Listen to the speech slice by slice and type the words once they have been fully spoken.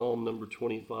Psalm number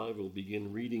 25. We'll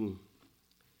begin reading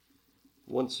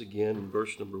once again,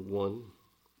 verse number 1.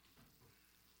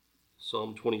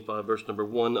 Psalm 25, verse number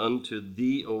 1. Unto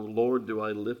thee, O Lord, do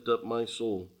I lift up my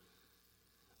soul.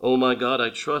 O my God,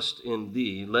 I trust in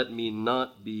thee. Let me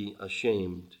not be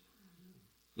ashamed.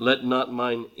 Let not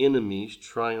mine enemies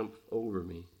triumph over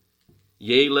me.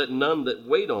 Yea, let none that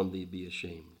wait on thee be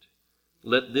ashamed.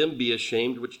 Let them be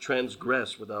ashamed which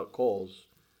transgress without cause.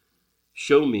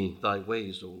 Show me thy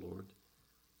ways, O Lord.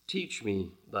 Teach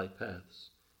me thy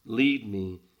paths. Lead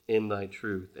me in thy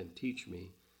truth, and teach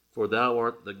me. For thou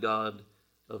art the God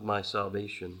of my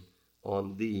salvation.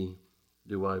 On thee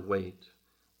do I wait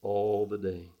all the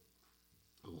day.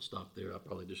 And we'll stop there. I'll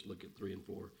probably just look at 3 and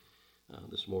 4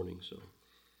 this morning. So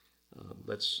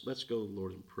let's go,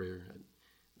 Lord, in prayer.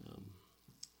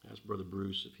 Ask Brother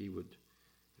Bruce if he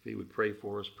would pray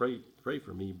for us. Pray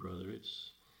for me, brother.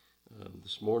 It's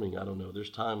this morning. I don't know. There's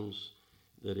times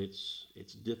that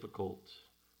it's difficult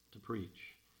to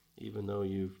preach, even though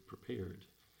you've prepared.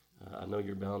 I know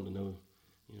you're bound to know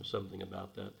something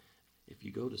about that. If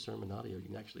you go to sermon audio, you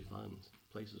can actually find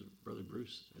places Brother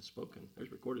Bruce has spoken.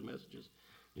 There's recorded messages.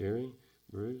 Jerry,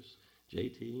 Bruce,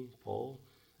 JT, Paul.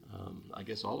 I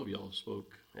guess all of y'all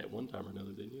spoke at one time or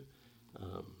another, didn't you?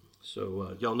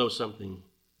 So y'all know something,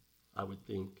 I would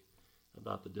think,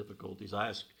 about the difficulties. I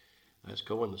asked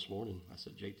Cohen this morning. I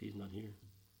said, JT's not here.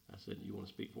 I said, you want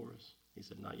to speak for us? He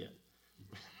said, not yet.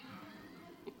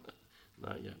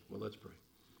 Not yet. Well, let's pray.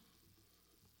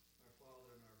 Our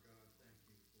Father and our God, thank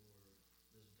you for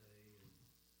this day and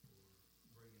for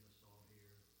bringing us all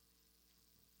here.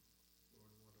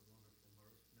 Lord, what a wonderful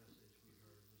message we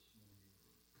heard this morning.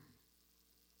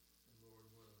 And Lord,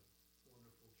 what a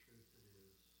wonderful truth it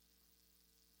is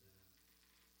that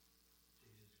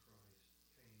Jesus Christ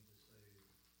came to save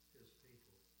his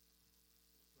people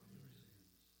from their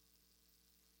sins.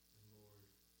 And Lord,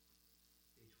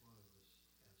 each one of us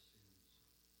has sins.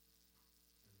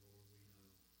 And Lord, we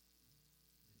know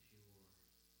that you are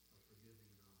a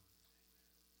forgiving God.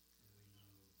 And we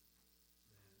know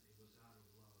that it was out of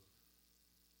love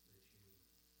that you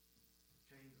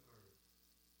came to earth,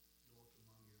 dwelt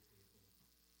among your people,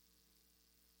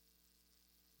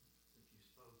 that you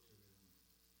spoke to them,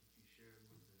 that you shared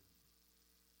with them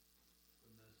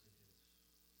the messages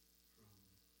from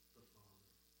the Father.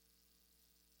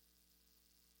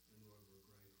 And Lord, we're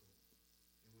grateful.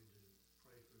 And we do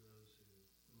pray for those who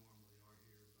normally are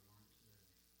here but aren't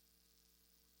today.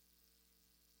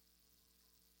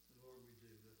 And Lord, we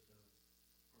do lift up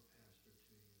our pastor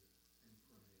to you and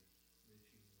pray that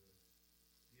you would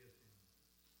give him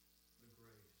the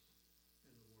grace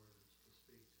and the words to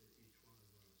speak to each one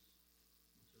of us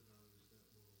and to those that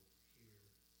will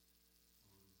hear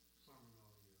on sermon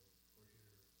audio or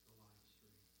hear the live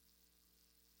stream.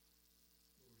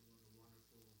 Lord, what a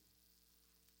wonderful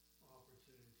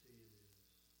opportunity it is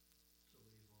to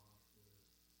leave off with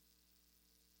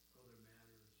other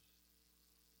matters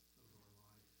of our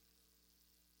life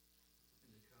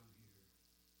and to come here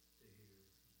to hear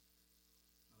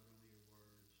not only your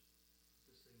words,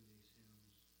 to sing these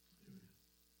hymns, to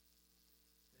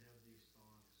have these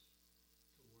thoughts,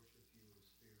 to worship you in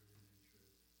spirit and in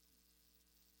truth.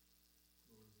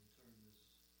 Lord, we turn this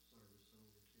service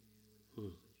over to you and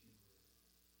ask that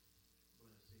you would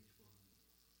bless each one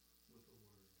with a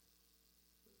word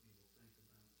that we will think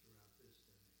about throughout this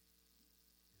day,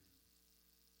 and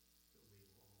that we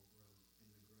will all grow in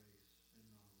the grace and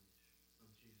knowledge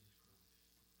of Jesus Christ.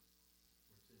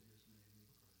 For it's in his name we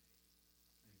pray.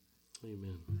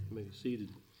 Amen. Amen. You may be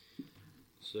seated.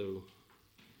 So,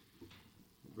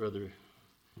 Brother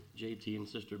JT and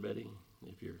Sister Betty,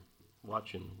 if you're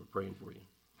watching, we're praying for you.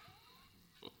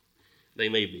 They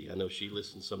may be. I know she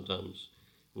listens sometimes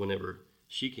whenever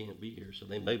she can't be here, so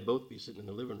they may both be sitting in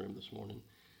the living room this morning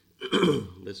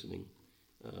listening.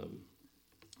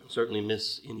 Certainly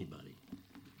miss anybody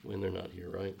when they're not here,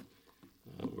 right?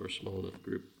 We're a small enough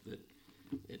group that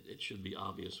it should be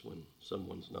obvious when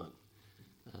someone's not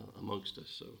amongst us.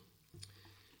 So,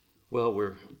 well,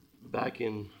 we're back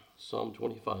in Psalm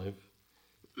 25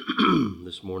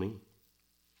 this morning,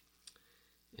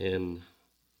 and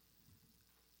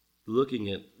looking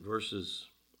at verses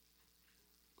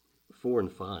 4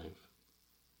 and 5,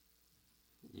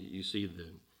 you see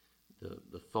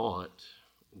the thought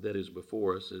that is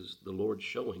before us is the Lord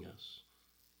showing us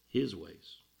his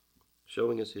ways,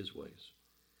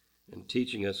 and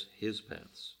teaching us his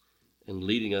paths, and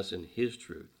leading us in his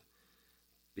truth,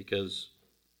 because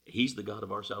he's the God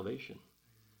of our salvation,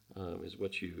 is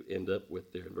what you end up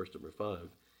with there in verse number 5.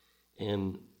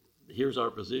 And here's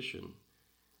our position.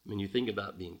 I mean, you think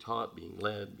about being taught, being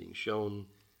led, being shown.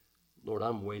 Lord,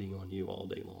 I'm waiting on you all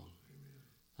day long.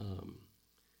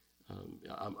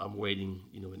 I'm waiting,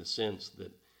 in a sense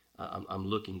that I'm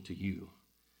looking to you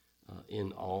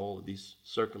in all of these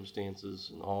circumstances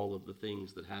and all of the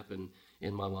things that happen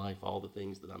in my life, all the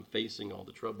things that I'm facing, all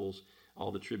the troubles,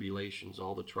 all the tribulations,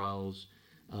 all the trials,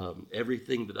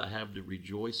 everything that I have to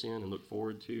rejoice in and look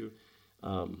forward to.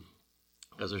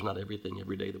 Because there's not everything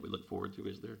every day that we look forward to,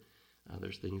 is there?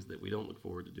 There's things that we don't look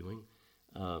forward to doing.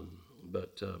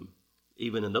 But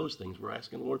even in those things, we're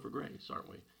asking the Lord for grace, aren't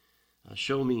we?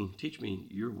 Teach me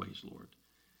your ways, Lord.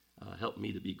 Help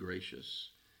me to be gracious.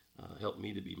 Help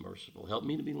me to be merciful. Help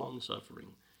me to be long-suffering.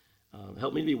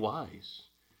 Help me to be wise.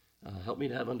 Help me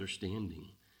to have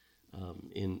understanding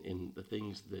in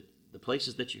the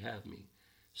places that you have me,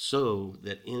 so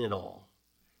that in it all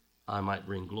I might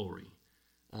bring glory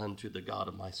unto the God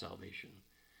of my salvation,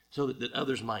 so that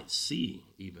others might see,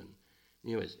 even,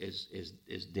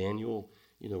 as Daniel,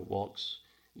 walks,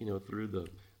 through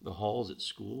the halls at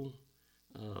school,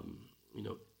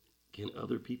 can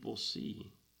other people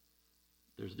see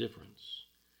there's a difference?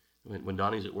 When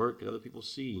Donnie's at work, can other people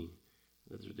see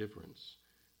that there's a difference?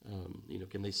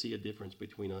 Can they see a difference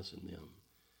between us and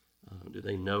them? Do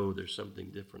they know there's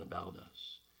something different about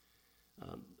us?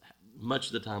 Much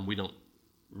of the time we don't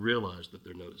realize that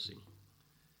they're noticing.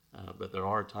 But there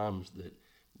are times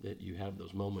that you have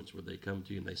those moments where they come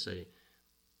to you and they say,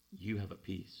 you have a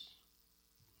peace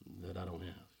that I don't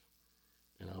have.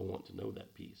 And I want to know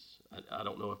that peace. I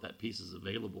don't know if that peace is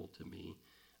available to me.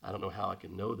 I don't know how I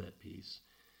can know that peace.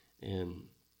 And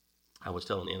I was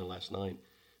telling Anna last night,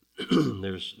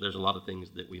 there's a lot of things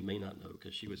that we may not know,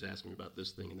 because she was asking me about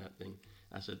this thing and that thing.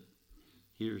 I said,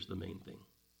 here's the main thing.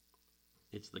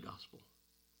 It's the gospel.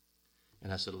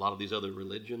 And I said, a lot of these other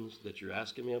religions that you're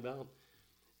asking me about,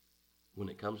 when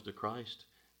it comes to Christ,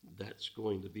 that's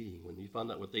going to be, when you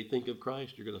find out what they think of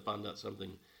Christ, you're going to find out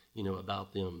something,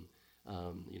 about them,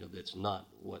 that's not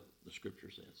what the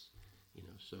Scripture says.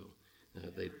 So they.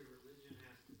 Every religion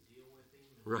has to deal with him.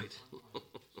 Right.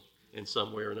 In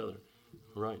some way or another.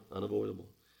 Right. Unavoidable.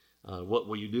 What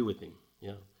will you do with him?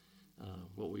 Yeah.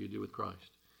 What will you do with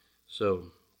Christ?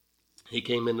 So he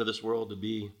came into this world to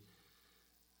be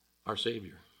our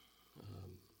Savior.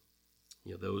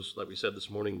 Those, like we said this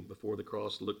morning, before the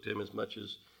cross, looked to him as much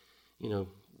as,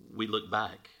 we look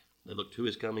back. They look to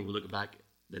his coming. We look back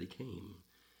that he came.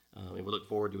 And we look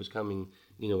forward to his coming,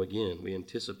 again. We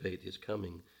anticipate his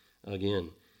coming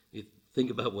again. You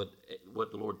think about what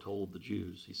the Lord told the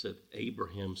Jews. He said,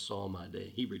 Abraham saw my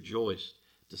day. He rejoiced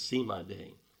to see my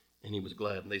day, and he was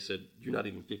glad. And they said, you're not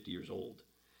even 50 years old.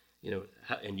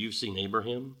 And you've seen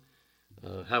Abraham?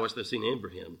 How hast thou seen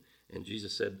Abraham? And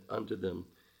Jesus said unto them,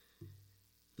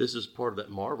 this is part of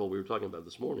that marvel we were talking about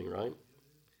this morning, right?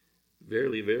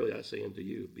 Verily, verily, I say unto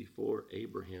you, before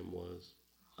Abraham was,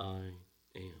 I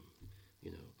am.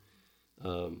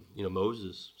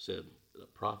 Moses said, a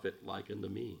prophet like unto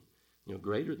me,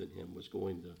 greater than him was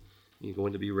going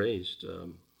to be raised.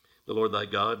 The Lord thy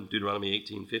God, in Deuteronomy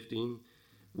 18:15,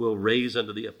 will raise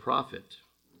unto thee a prophet,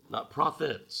 not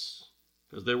prophets,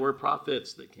 because there were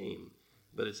prophets that came,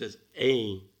 but it says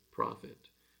a prophet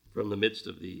from the midst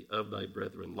of thee, of thy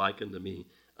brethren, like unto me.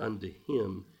 Unto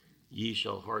him ye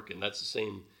shall hearken. That's the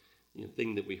same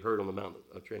thing that we heard on the Mount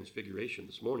of Transfiguration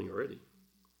this morning already.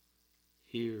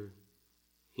 Hear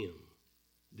him.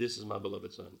 This is my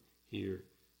beloved Son. Hear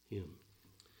him.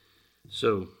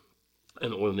 So,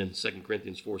 and then 2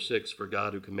 Corinthians 4:6, for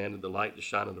God who commanded the light to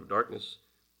shine in the darkness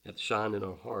hath shined in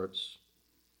our hearts.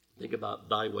 Think about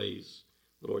thy ways,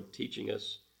 the Lord teaching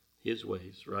us his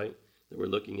ways, right? That we're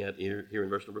looking at here in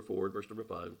verse number 4, verse number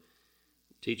 5,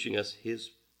 teaching us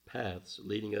his paths,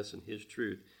 leading us in his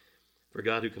truth. For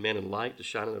God who commanded light to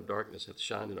shine in the darkness hath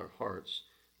shined in our hearts,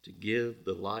 to give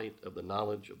the light of the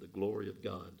knowledge of the glory of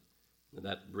God. And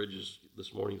that bridges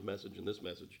this morning's message and this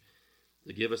message.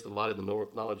 To give us the light of the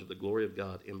knowledge of the glory of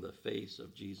God in the face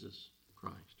of Jesus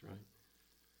Christ, right?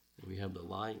 And we have the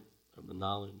light of the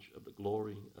knowledge of the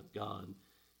glory of God.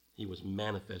 He was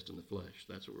manifest in the flesh.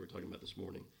 That's what we were talking about this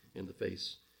morning, in the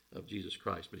face of Jesus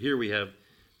Christ. But here we have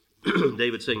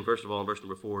David saying, first of all, in verse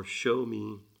number 4, show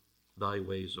me thy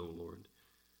ways, O Lord.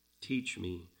 Teach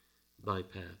me thy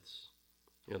paths.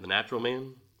 The natural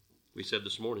man, we said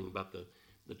this morning about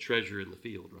the treasure in the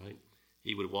field, right?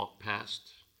 He would walk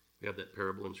past, we have that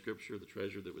parable in Scripture, the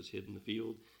treasure that was hid in the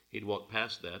field. He'd walk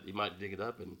past that. He might dig it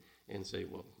up and say,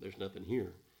 well, there's nothing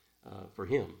here. For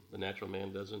him, the natural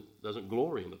man doesn't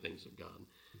glory in the things of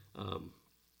God.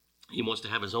 He wants to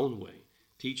have his own way.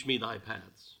 Teach me thy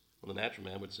paths. Well, the natural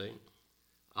man would say,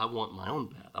 I want my own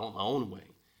path. I want my own way.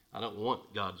 I don't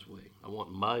want God's way. I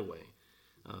want my way.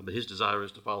 But his desire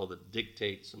is to follow the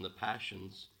dictates and the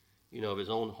passions, of his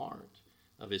own heart,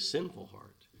 of his sinful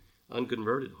heart,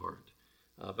 unconverted heart.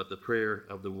 But the prayer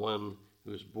of the one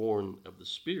who is born of the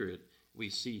Spirit, we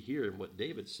see here in what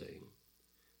David's saying.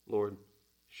 Lord,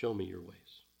 show me your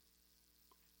ways.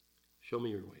 Show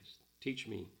me your ways. Teach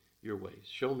me your ways.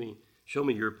 Show me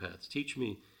your paths. Teach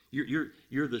me.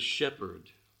 You're the shepherd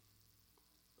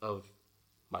of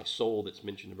my soul that's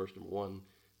mentioned in verse number 1.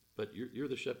 But you're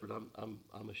the shepherd.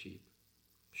 I'm a sheep.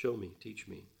 Show me, teach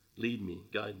me, lead me,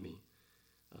 guide me.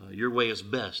 Your way is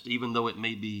best, even though it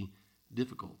may be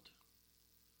difficult,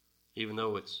 even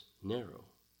though it's narrow,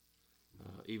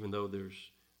 even though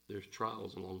there's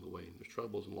trials along the way, there's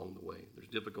troubles along the way, there's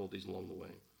difficulties along the way.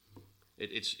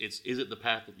 Is it the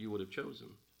path that you would have chosen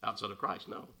outside of Christ?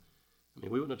 No. I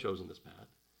mean, we wouldn't have chosen this path.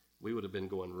 We would have been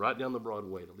going right down the broad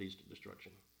way that leads to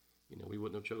destruction. We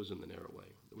wouldn't have chosen the narrow way.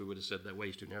 We would have said that way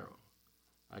is too narrow.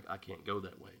 I can't go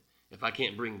that way. If I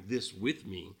can't bring this with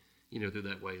me, through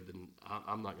that way, then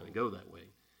I'm not going to go that way.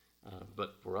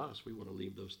 But for us, we want to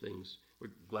leave those things. We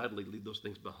gladly leave those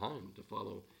things behind to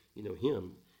follow,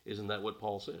 him. Isn't that what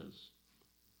Paul says?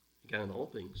 Count all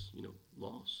things,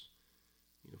 loss,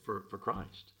 for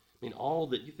Christ. I mean, all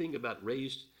that you think about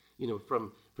raised,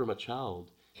 from a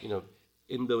child,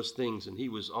 in those things, and he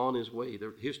was on his way.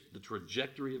 The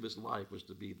trajectory of his life was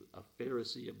to be a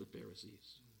Pharisee of the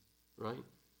Pharisees, right?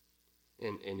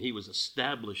 And he was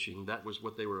establishing, that was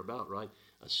what they were about, right?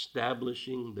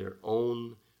 Establishing their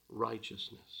own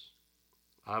righteousness.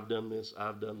 I've done this,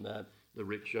 I've done that. The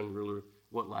rich young ruler,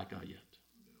 what lack I yet?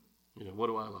 What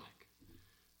do I lack?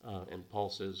 And Paul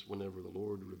says, whenever the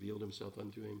Lord revealed himself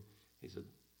unto him, he said,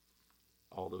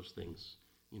 all those things,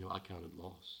 I counted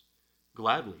loss.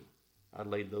 Gladly, I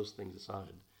laid those things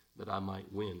aside that I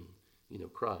might win,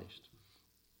 Christ.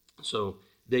 So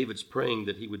David's praying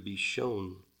that he would be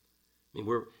shown. I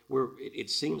mean, it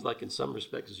seems like in some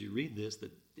respects as you read this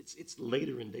that it's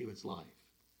later in David's life,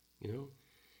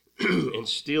 and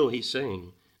still he's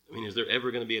saying, I mean, is there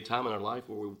ever going to be a time in our life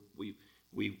where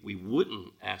we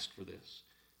wouldn't ask for this?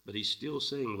 But he's still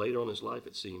saying later on in his life,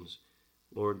 it seems,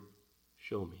 Lord,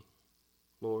 show me.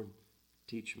 Lord,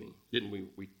 teach me. Didn't we?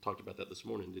 We talked about that this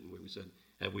morning, didn't we? We said,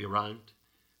 have we arrived?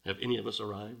 Have any of us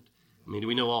arrived? I mean, do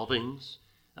we know all things?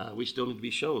 We still need to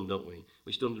be shown, don't we?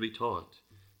 We still need to be taught.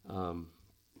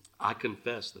 I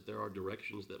confess that there are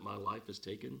directions that my life has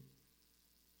taken,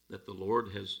 that the Lord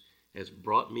has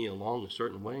brought me along a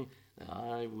certain way that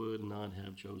I would not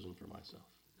have chosen for myself.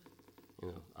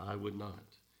 I would not.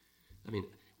 I mean,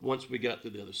 once we got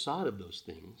to the other side of those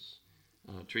things,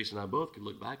 Teresa and I both could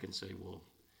look back and say, well,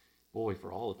 boy,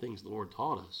 for all the things the Lord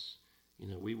taught us,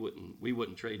 we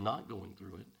wouldn't trade not going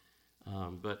through it.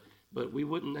 But we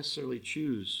wouldn't necessarily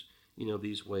choose,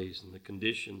 these ways and the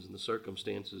conditions and the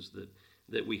circumstances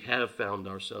that we have found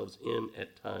ourselves in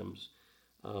at times,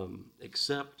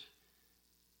 except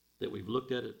that we've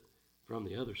looked at it from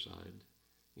the other side,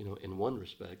 in one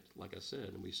respect, like I said,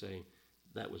 and we say,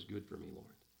 that was good for me, Lord.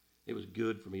 It was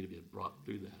good for me to be brought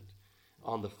through that.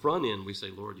 On the front end, we say,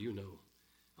 Lord,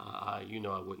 I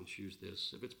wouldn't choose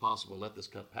this. If it's possible, let this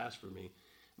cup pass for me.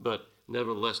 But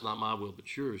nevertheless, not my will,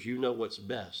 but yours. You know what's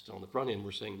best. On the front end,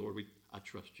 we're saying, Lord, I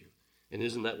trust you. And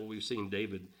isn't that what we've seen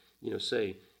David,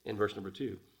 say in verse number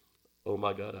 2? Oh,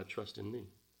 my God, I trust in thee.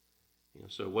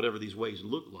 So whatever these ways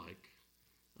look like,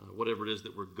 whatever it is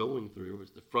that we're going through,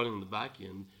 it's the front and the back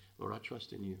end, Lord, I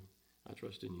trust in you. I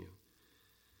trust in you.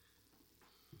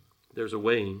 There's a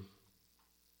way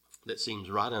that seems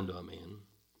right unto a man,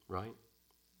 right?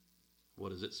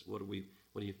 What is it?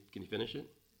 Can you finish it?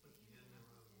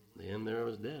 The end thereof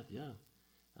is death, yeah.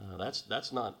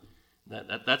 That's not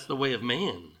that's the way of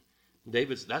man.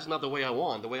 That's not the way I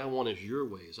want. The way I want is your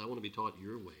ways. I want to be taught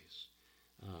your ways.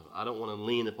 I don't want to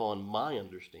lean upon my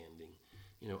understanding.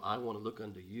 I want to look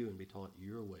unto you and be taught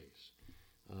your ways.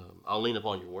 I'll lean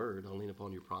upon your word. I'll lean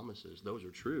upon your promises. Those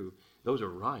are true. Those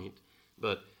are right.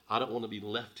 But I don't want to be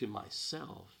left to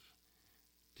myself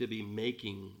to be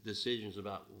making decisions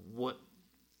about what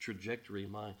trajectory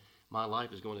my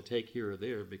life is going to take here or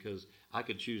there, because I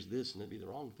could choose this and it'd be the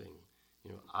wrong thing.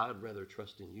 I'd rather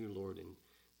trust in you, Lord, and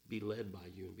be led by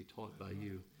you and be taught by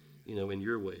you, in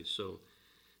your ways. So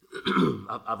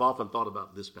I've often thought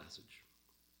about this passage.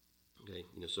 Okay,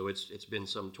 so it's been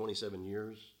some 27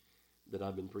 years that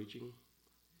I've been preaching,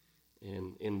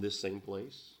 and in this same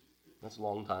place. That's a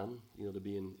long time, to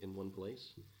be in one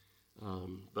place.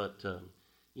 But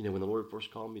when the Lord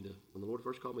first called me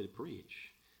to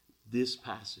preach this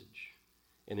passage,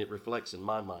 and it reflects in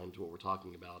my mind to what we're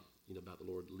talking about, about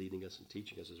the Lord leading us and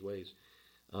teaching us His ways.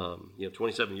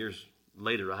 27 years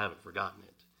later, I haven't forgotten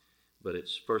it. but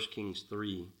it's 1 Kings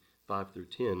 3, 5 through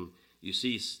 10. You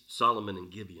see Solomon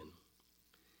and Gibeon,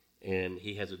 and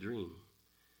he has a dream.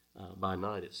 By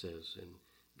night, it says, and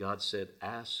God said,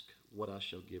 ask what I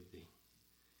shall give thee.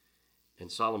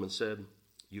 And Solomon said,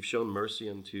 you've shown mercy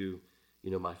unto,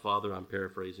 my father, I'm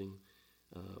paraphrasing,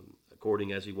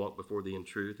 according as he walked before thee in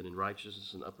truth and in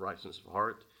righteousness and uprightness of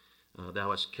heart.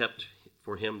 Thou hast kept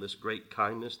for him this great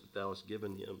kindness, that thou hast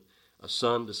given him a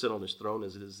son to sit on his throne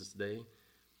as it is this day.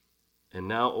 And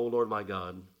now, O Lord my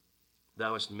God,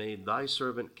 thou hast made thy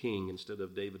servant king instead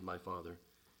of David my father,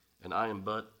 and I am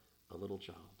but a little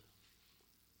child.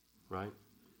 Right?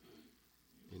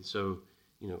 And so,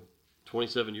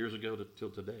 27 years ago till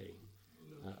today,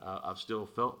 I've still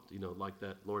felt, like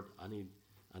that. Lord, I need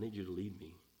you to lead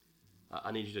me.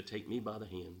 I need you to take me by the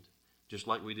hand, just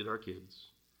like we did our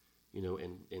kids. They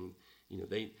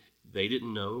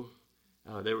didn't know.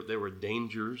 There were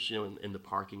dangers, in the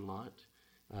parking lot.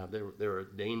 There were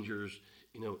dangers,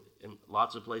 in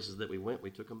lots of places that we went.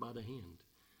 We took them by the hand.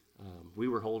 We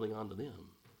were holding on to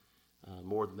them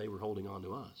more than they were holding on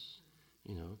to us.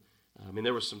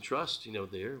 There was some trust,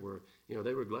 there where,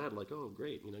 they were glad, like, oh,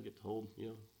 great, get to hold,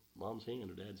 mom's hand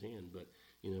or dad's hand. But,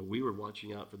 we were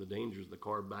watching out for the dangers, the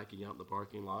car backing out in the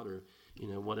parking lot, or,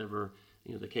 whatever,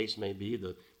 the case may be,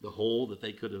 the hole that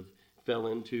they could have fell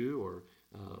into, or,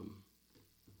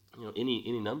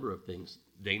 any number of things,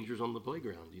 dangers on the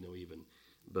playground, even.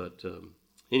 But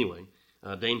anyway,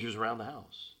 dangers around the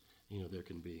house, there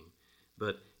can be.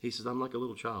 But he says, I'm like a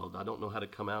little child. I don't know how to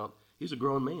come out. He's a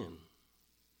grown man.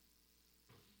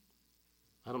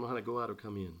 I don't know how to go out or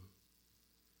come in.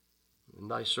 And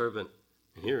thy servant,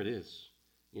 and here it is.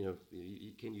 Can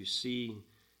you see,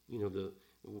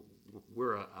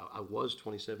 where I was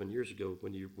 27 years ago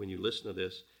when you listen to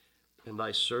this? And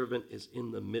thy servant is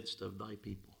in the midst of thy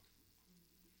people.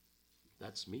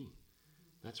 That's me.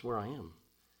 That's where I am.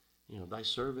 Thy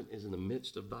servant is in the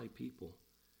midst of thy people,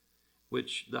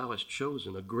 which thou hast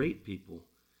chosen, a great people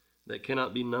that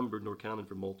cannot be numbered nor counted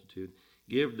for multitude.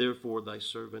 Give therefore thy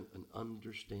servant an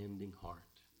understanding heart.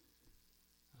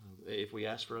 If we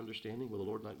ask for understanding, will the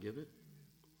Lord not give it?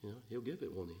 He'll give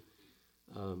it, won't he?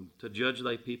 To judge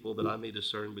thy people, that I may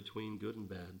discern between good and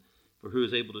bad. For who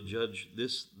is able to judge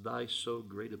this thy so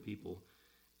great a people?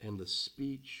 And the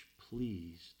speech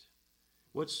pleased.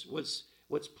 What's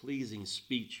pleasing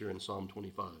speech here in Psalm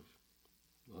 25?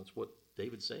 Well, that's what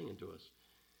David's saying to us.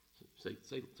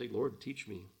 Say, Lord, teach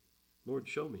me. Lord,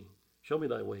 show me. Show me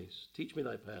thy ways. Teach me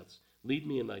thy paths. Lead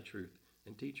me in thy truth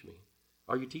and teach me.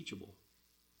 Are you teachable?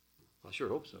 I sure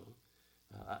hope so.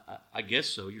 I guess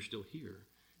so. You're still here.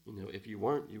 If you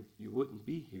weren't, you wouldn't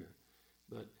be here.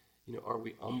 But, are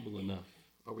we humble enough?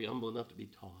 Are we humble enough to be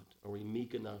taught? Are we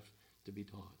meek enough to be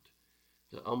taught?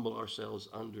 To humble ourselves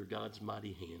under God's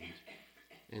mighty hand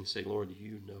and say, Lord,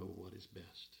 you know what is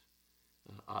best.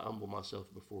 I humble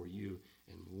myself before you,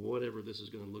 and whatever this is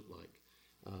going to look like,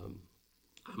 I'm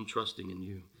trusting in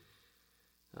you.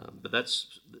 But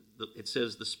it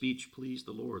says the speech pleased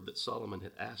the Lord, that Solomon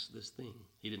had asked this thing.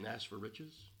 He didn't ask for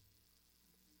riches.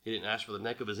 He didn't ask for the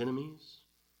neck of his enemies,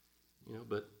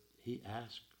 but he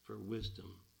asked for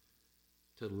wisdom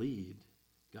to lead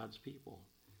God's people.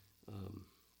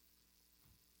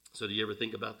 So do you ever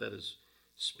think about that as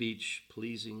speech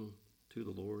pleasing to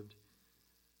the Lord?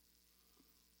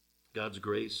 God's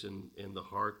grace in the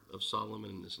heart of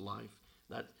Solomon in his life,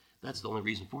 that's the only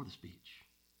reason for the speech.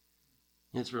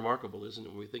 It's remarkable, isn't it,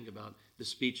 when we think about the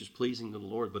speech is pleasing to the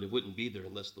Lord, but it wouldn't be there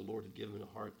unless the Lord had given a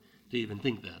heart to even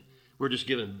think that. We're just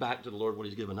giving back to the Lord what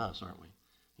he's given us, aren't we?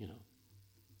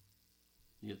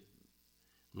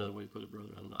 Another way to put it, brother,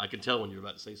 I don't know. I can tell when you're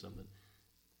about to say something.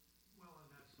 Well, and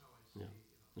that's how I see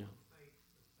Yeah. faith,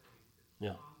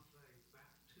 Yeah. from faith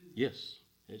back to Yes.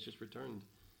 It's just returned.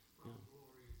 from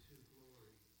glory to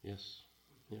glory. Yes.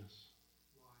 Yes.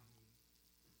 Why he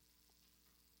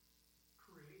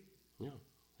created. Yeah.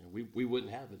 And we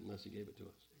wouldn't have it unless he gave it to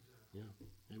us. Exactly.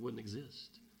 Yeah. It wouldn't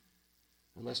exist.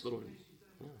 Unless the Lord. Makes you think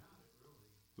Yeah. about it, really.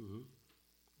 Mm-hmm.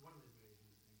 One of the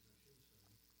amazing things, I should say.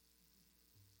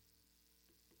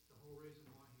 The whole reason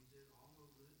why he did all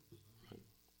of this. Right.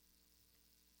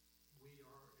 We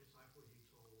are, it's like what he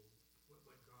told,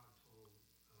 what God told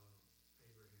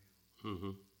Abraham,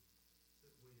 Mm-hmm.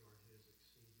 that we are his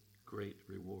exceeding Great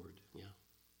reward. Yeah.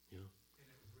 Yeah. And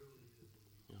it really is when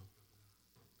you Yeah. think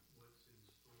about what's in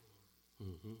store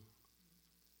Mm-hmm. in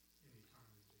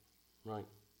eternity. Right.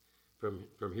 From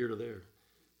here to there.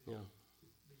 Yeah.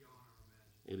 Beyond our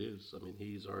imagination. It is. I mean,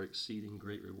 he's our exceeding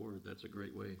great reward. That's a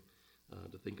great way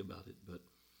to think about it. But,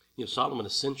 Solomon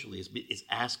essentially is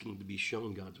asking to be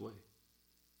shown God's way.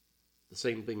 The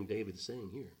same thing David's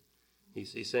saying here.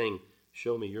 He's saying,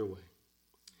 show me your way.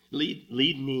 Lead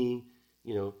me,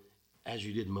 as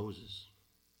you did Moses,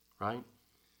 right?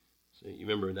 So you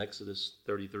remember in Exodus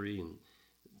 33, and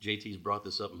JT's brought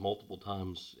this up multiple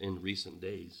times in recent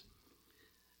days.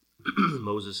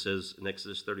 Moses says in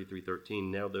Exodus 33:13,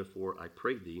 now therefore I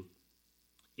pray thee,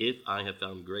 if I have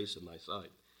found grace in thy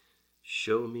sight,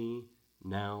 show me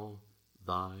now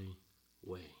thy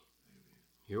way.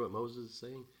 Hear what Moses is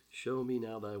saying? Show me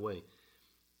now thy way,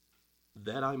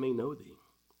 that I may know thee.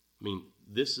 I mean,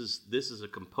 this is a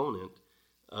component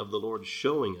of the Lord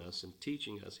showing us and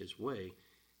teaching us his way.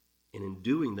 And in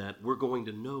doing that, we're going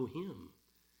to know him.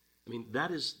 I mean,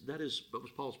 that is what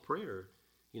was Paul's prayer,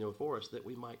 for us, that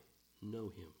we might know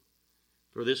him.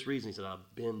 For this reason, he said, I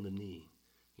bend the knee,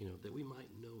 that we might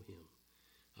know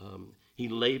him. He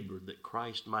labored that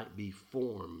Christ might be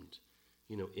formed,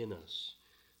 in us.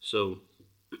 So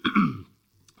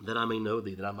that I may know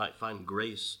thee, that I might find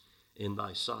grace in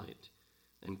thy sight,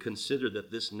 and consider that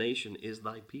this nation is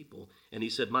thy people. And he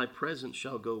said, my presence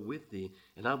shall go with thee,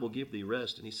 and I will give thee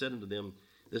rest. And he said unto them,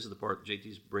 this is the part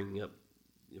JT's bringing up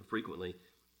frequently,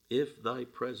 if thy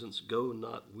presence go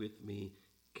not with me,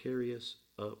 carry us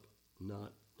up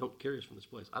not. Don't carry us from this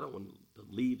place. I don't want to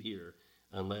leave here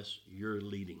unless you're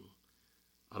leading.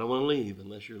 I don't want to leave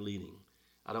unless you're leading.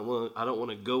 I don't want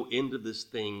to go into this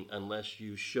thing unless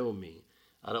you show me.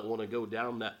 I don't want to go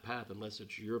down that path unless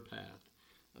it's your path.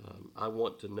 I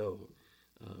want to know.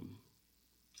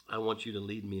 I want you to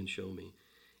lead me and show me.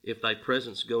 If thy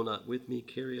presence go not with me,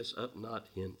 carry us up not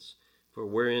hence. For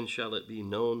wherein shall it be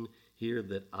known here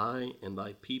that I and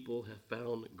thy people have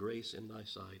found grace in thy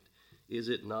sight? Is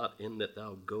it not in that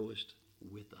thou goest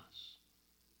with us?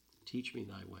 Teach me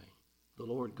thy way. The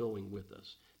Lord going with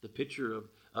us. The picture of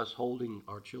us holding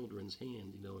our children's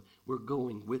hand, we're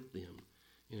going with them.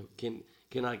 Can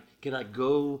I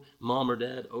go, Mom or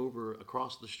Dad, over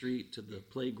across the street to the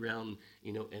playground,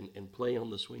 and play on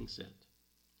the swing set?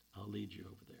 I'll lead you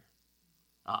over there.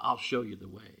 I'll show you the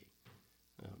way.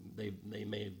 They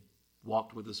may have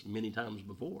walked with us many times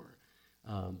before,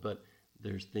 but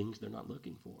there's things they're not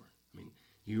looking for. I mean,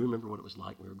 you remember what it was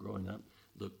like when we were growing up.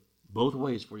 Look both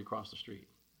ways before you cross the street.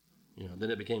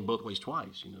 Then it became both ways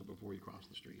twice, before you cross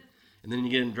the street. And then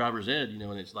you get in driver's ed,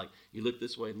 and it's like you look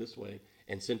this way and this way,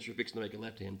 and since you're fixing to make a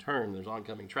left-hand turn and there's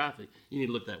oncoming traffic, you need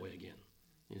to look that way again,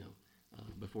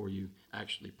 before you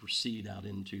actually proceed out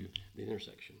into the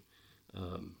intersection.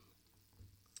 And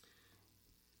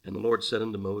the Lord said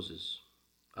unto Moses,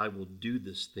 I will do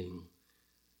this thing.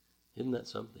 Isn't that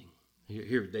something?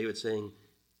 Here David saying,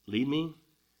 lead me,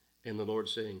 and the Lord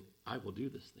saying, I will do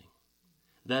this thing.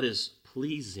 That is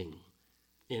pleasing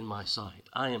in my sight.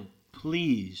 I am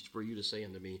pleased for you to say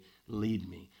unto me, lead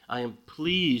me. I am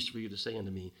pleased for you to say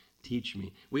unto me, teach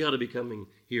me. We ought to be coming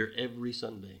here every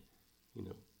Sunday,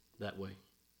 that way.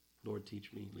 Lord,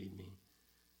 teach me, lead me.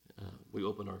 We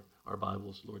open our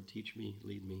Bibles. Lord, teach me,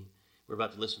 lead me. We're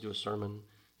about to listen to a sermon.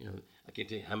 I can't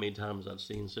tell you how many times I've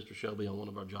seen Sister Shelby on one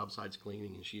of our job sites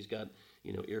cleaning, and she's got,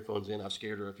 earphones in. I've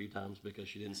scared her a few times because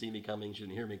she didn't see me coming. She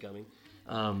didn't hear me coming.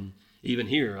 Even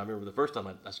here, I remember the first time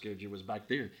I scared you was back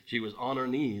there. She was on her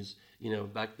knees,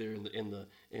 back there in the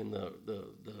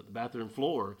bathroom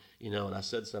floor, and I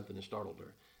said something that startled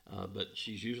her. But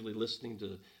she's usually listening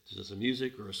to some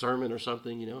music or a sermon or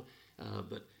something,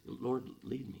 But Lord,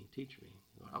 lead me, teach me.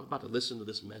 I'm about to listen to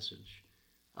this message.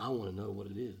 I want to know what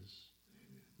it is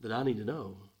that I need to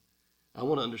know. I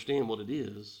want to understand what it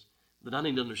is that I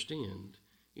need to understand,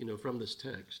 from this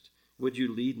text. Would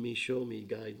you lead me, show me,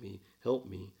 guide me, help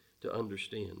me to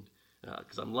understand?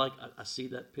 Because I see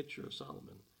that picture of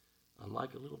Solomon. I'm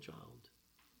like a little child.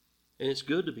 And it's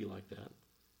good to be like that,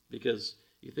 because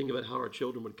you think about how our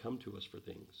children would come to us for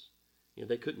things.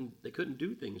 They couldn't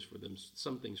do things for them,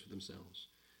 some things for themselves,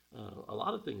 a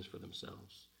lot of things for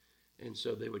themselves. And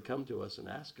so they would come to us and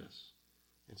ask us.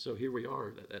 And so here we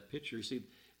are, that picture. You see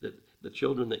that the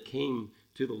children that came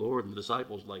to the Lord, and the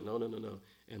disciples like, no.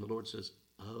 And the Lord says,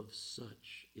 of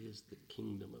such is the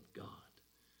kingdom of God.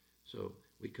 So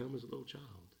we come as a little child,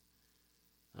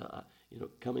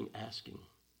 coming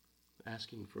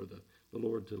asking for the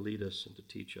Lord to lead us and to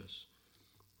teach us.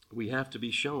 We have to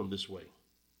be shown this way.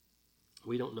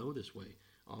 We don't know this way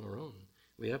on our own.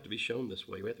 We have to be shown this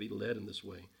way. We have to be led in this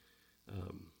way.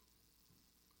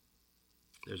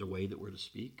 There's a way that we're to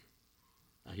speak.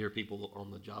 I hear people on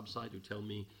the job site who tell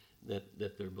me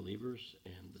that they're believers,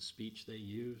 and the speech they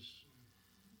use,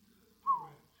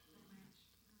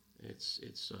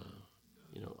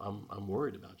 I'm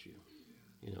worried about you.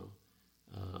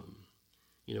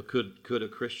 Could a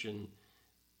Christian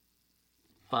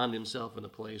find himself in a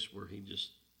place where he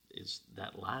just is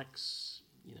that lax?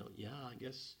 Yeah, I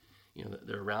guess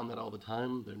they're around that all the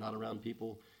time. They're not around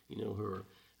people, who are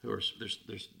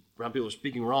there's around people who are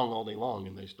speaking wrong all day long,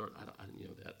 and they start,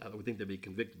 I would think they'd be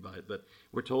convicted by it. But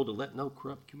we're told to let no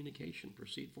corrupt communication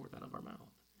proceed forth out of our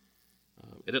mouth.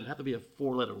 It doesn't have to be a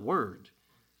 4-letter word.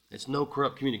 It's no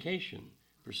corrupt communication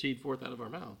proceed forth out of our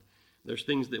mouth. There's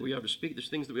things that we ought to speak. There's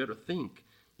things that we ought to think.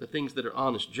 The things that are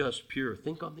honest, just, pure.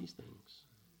 Think on these things.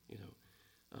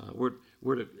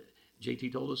 We're to,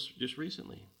 JT told us just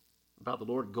recently about the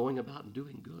Lord going about and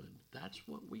doing good. That's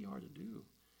what we are to do.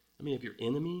 I mean, if your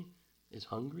enemy is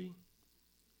hungry,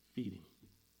 feed him.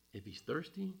 If he's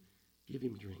thirsty, give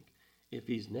him drink. If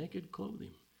he's naked, clothe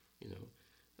him.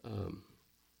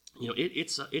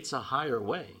 It's a higher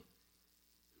way.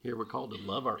 Here we're called to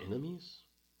love our enemies.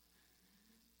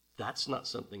 That's not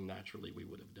something naturally we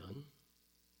would have done.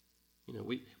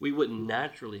 We wouldn't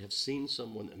naturally have seen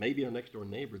someone, maybe our next door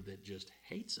neighbor, that just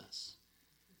hates us.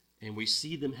 And we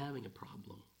see them having a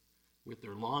problem with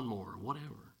their lawnmower or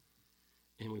whatever.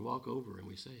 And we walk over and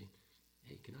we say,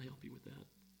 hey, can I help you with that?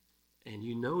 And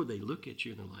they look at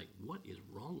you and they're like, what is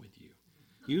wrong with you?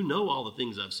 You know all the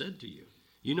things I've said to you.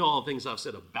 You know all the things I've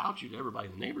said about you to everybody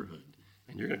in the neighborhood.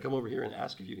 And you're going to come over here and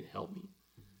ask if you can help me?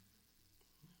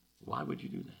 Why would you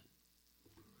do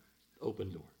that?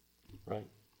 Open door, right?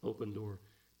 Open door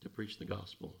to preach the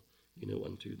gospel,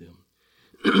 unto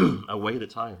them. A way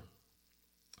that's higher.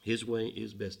 His way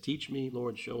is best. Teach me,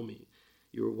 Lord, show me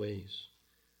your ways.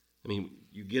 I mean,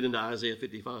 you get into Isaiah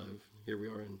 55. Here we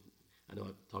are, and I know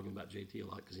I'm talking about JT a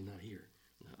lot because he's not here.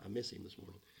 I miss him this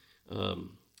morning.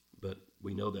 But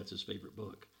we know that's his favorite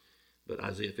book. But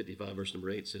Isaiah 55, verse number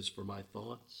 8 says, for my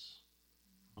thoughts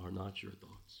are not your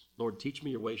thoughts. Lord, teach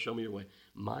me your way, show me your way.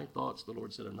 My thoughts, the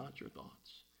Lord said, are not your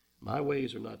thoughts. My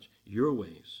ways are not your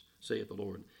ways, saith the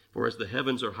Lord. For as the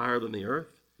heavens are higher than the earth,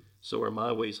 so are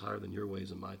my ways higher than your ways,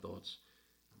 and my thoughts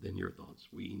than your thoughts.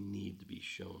 We need to be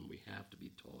shown. We have to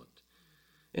be taught.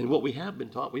 And what we have been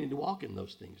taught, we need to walk in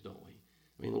those things, don't we?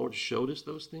 I mean, the Lord showed us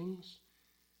those things.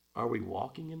 Are we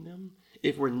walking in them?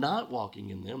 If we're not walking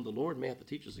in them, the Lord may have to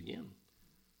teach us again,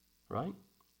 right?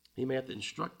 He may have to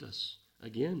instruct us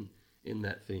again in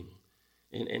that thing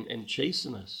and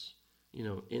chasten us,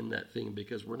 in that thing,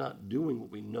 because we're not doing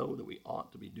what we know that we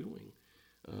ought to be doing,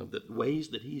 the ways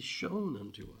that he's shown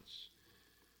unto us.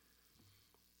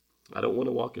 I don't want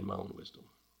to walk in my own wisdom.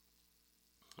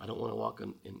 I don't want to walk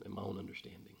in my own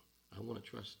understanding. I want to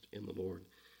trust in the Lord.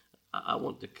 I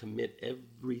want to commit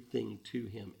everything to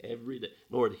him every day.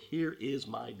 Lord, here is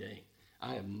my day.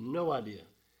 I have no idea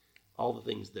all the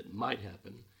things that might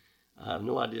happen. I have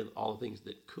no idea all the things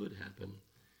that could happen.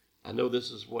 I know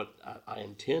this is what I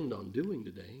intend on doing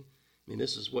today. I mean,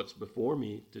 this is what's before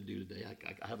me to do today.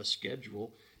 I have a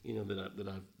schedule,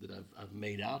 that I've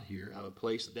made out here. I have a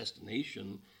place, a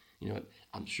destination.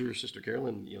 I'm sure Sister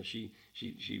Carolyn, she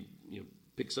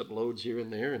picks up loads here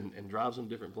and there and drives them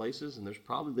different places. And there's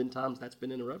probably been times that's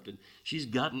been interrupted. She's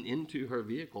gotten into her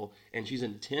vehicle and she's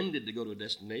intended to go to a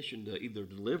destination to either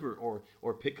deliver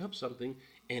or pick up something,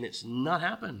 and it's not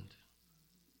happened.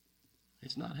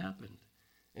 It's not happened.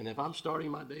 And if I'm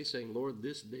starting my day saying, Lord,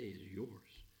 this day is yours,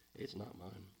 it's not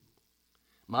mine.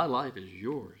 My life is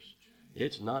yours.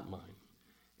 It's not mine.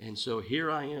 And so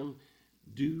here I am.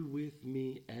 Do with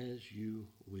me as you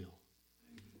will.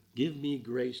 Give me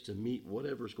grace to meet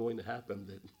whatever's going to happen,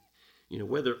 that,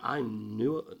 whether I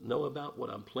know about what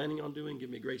I'm planning on doing, give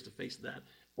me grace to face that,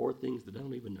 or things that I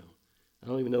don't even know. I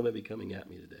don't even know may be coming at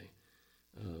me today.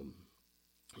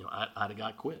 I had a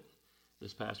guy quit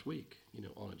this past week,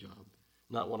 on a job.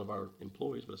 Not one of our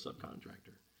employees, but a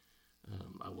subcontractor.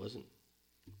 I wasn't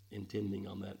intending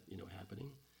on that, happening.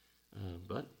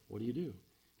 But what do? You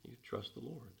trust the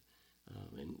Lord.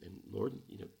 And Lord,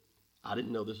 I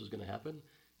didn't know this was going to happen.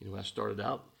 I started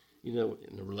out, in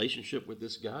a relationship with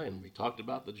this guy, and we talked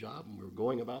about the job, and we were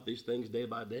going about these things day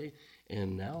by day,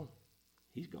 and now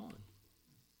he's gone.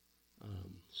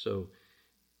 So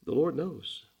the Lord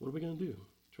knows. What are we going to do?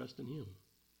 Trust in him.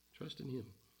 Trust in him.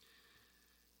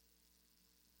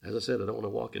 As I said, I don't want to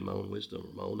walk in my own wisdom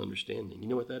or my own understanding. You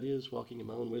know what that is, walking in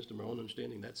my own wisdom or my own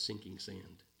understanding? That's sinking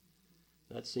sand.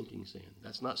 That's sinking sand.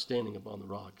 That's not standing upon the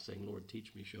rock saying, Lord,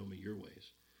 teach me, show me your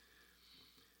ways.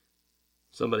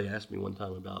 Somebody asked me one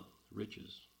time about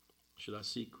riches. Should I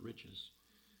seek riches?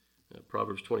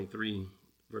 Proverbs 23,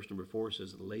 verse number 4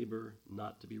 says, labor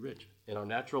not to be rich. In our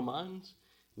natural minds,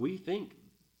 we think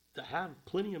to have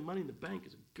plenty of money in the bank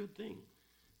is a good thing.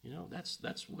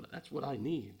 That's what I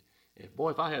need.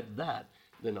 If I had that,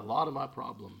 then a lot of my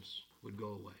problems would go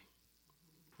away.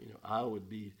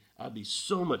 I'd be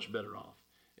so much better off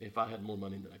if I had more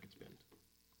money that I could spend.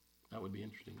 That would be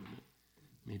interesting, wouldn't it?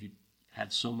 I mean, if you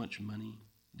had so much money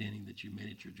Danny, that you made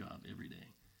it your job every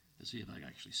day to see if I could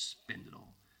actually spend it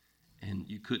all. And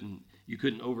you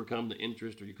couldn't overcome the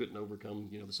interest, or you couldn't overcome,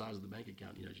 the size of the bank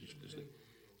account.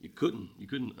 You couldn't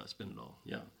spend it all.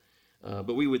 Yeah.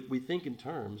 But we think in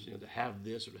terms, to have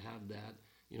this or to have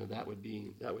that, that would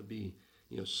be,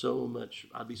 so much.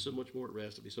 I'd be so much more at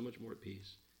rest. I'd be so much more at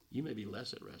peace. You may be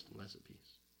less at rest and less at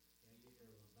peace. Yeah, you hear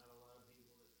about a lot of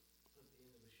people that put the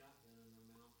end of a shotgun in their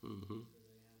mouth Mm-hmm. because they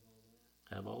have all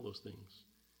that. Have all those things.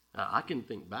 I can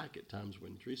think back at times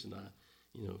when Teresa and I,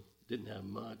 didn't have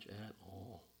much at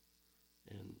all,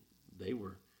 and they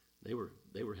were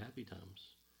happy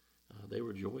times. They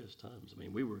were joyous times. I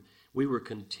mean, we were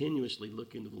continuously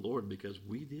looking to the Lord because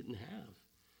we didn't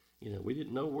have, we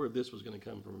didn't know where this was going to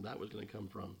come from, that was going to come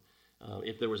from.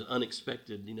 If there was an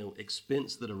unexpected,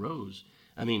 expense that arose.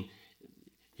 I mean,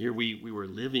 here we were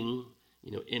living,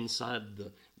 inside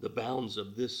the bounds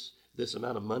of this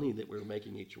amount of money that we were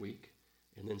making each week,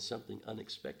 and then something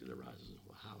unexpected arises.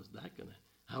 Well,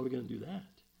 how are we going to do that?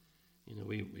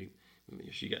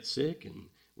 She got sick, and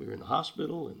we were in the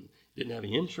hospital, and didn't have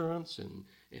any insurance, and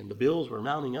the bills were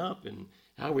mounting up, and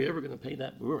how are we ever going to pay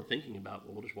that? We weren't thinking about,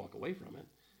 well, we'll just walk away from it.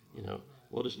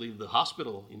 We'll just leave the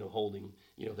hospital, holding,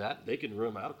 that. They can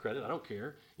run out of credit. I don't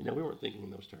care. We weren't thinking in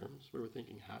those terms. We were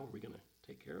thinking, how are we going to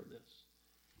take care of this?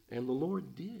 And the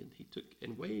Lord did. He took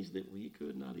in ways that we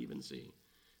could not even see.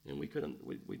 And we couldn't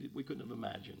have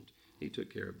imagined. He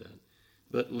took care of that.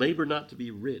 But labor not to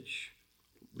be rich.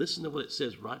 Listen to what it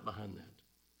says right behind that.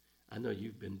 I know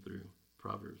you've been through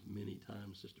Proverbs many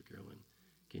times, Sister Carolyn.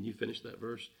 Can you finish that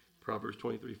verse? Proverbs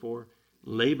 23:4.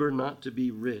 Labor not to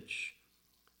be rich.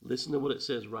 Listen to what it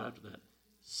says right after that.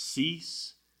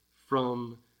 Cease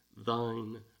from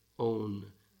thine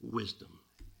own wisdom.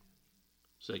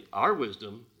 Say, our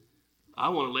wisdom, I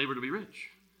want to labor to be rich.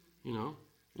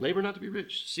 Labor not to be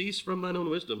rich. Cease from thine own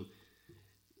wisdom.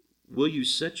 Will you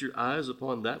set your eyes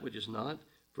upon that which is not?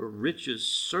 For riches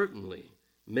certainly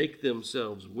make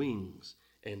themselves wings,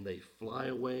 and they fly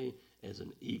away as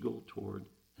an eagle toward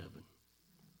heaven.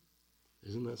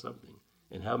 Isn't that something?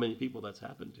 And how many people that's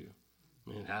happened to?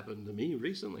 It happened to me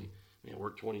recently. I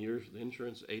worked 20 years for the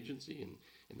insurance agency,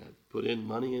 and I put in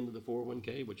money into the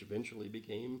 401k, which eventually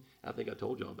became, I think I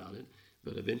told y'all about it,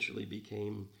 but eventually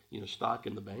became, stock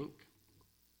in the bank.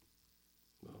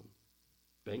 Well,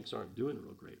 banks aren't doing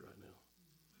real great right now.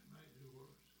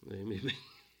 They might do worse.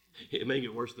 It may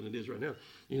get worse than it is right now.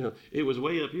 It was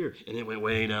way up here, and it went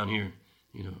way down here,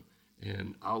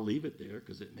 and I'll leave it there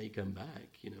because it may come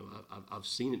back. I've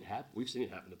seen it happen. We've seen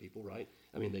it happen to people, right?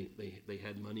 I mean, they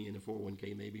had money in a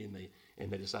 401k maybe,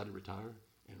 and they decided to retire,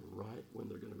 and right when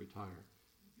they're going to retire,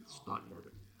 the stock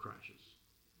market crashes,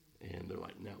 and they're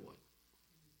like, now what?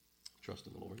 Trust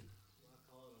in the Lord. I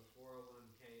call it a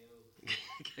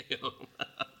 401k. KO.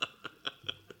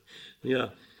 Yeah.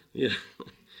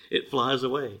 It flies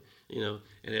away, and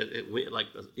it went like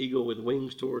an eagle with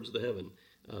wings towards the heaven.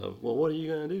 Well, what are you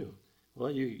going to do?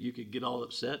 Well, you could get all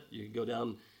upset. You could go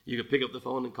down. You could pick up the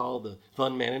phone and call the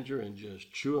fund manager and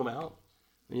just chew them out,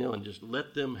 and just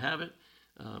let them have it.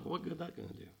 What good is that going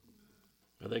to do?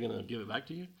 Are they going to give it back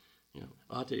to you?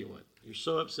 I'll tell you what. You're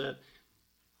so upset.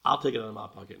 I'll take it out of my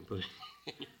pocket and put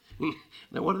it.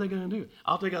 Now, what are they going to do?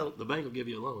 I'll take out. The bank will give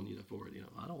you a loan, for it.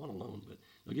 I don't want a loan, but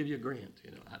they'll give you a grant.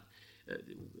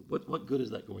 What good is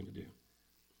that going to do?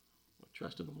 Well,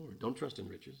 trust in the Lord. Don't trust in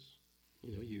riches.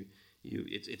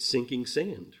 It's sinking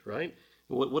sand, right?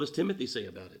 What does Timothy say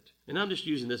about it? And I'm just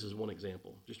using this as one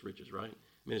example, just riches, right?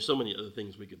 I mean, there's so many other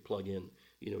things we could plug in,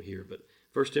 here. But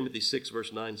 1 Timothy 6,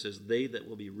 verse 9 says, they that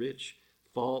will be rich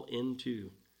fall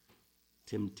into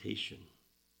temptation,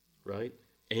 right?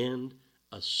 And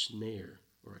a snare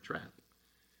or a trap.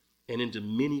 And into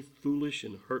many foolish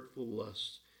and hurtful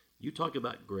lusts. You talk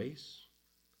about grace.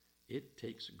 It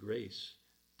takes grace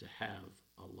to have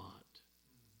a lot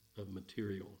of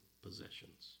material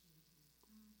possessions.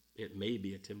 It may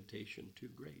be a temptation too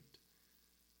great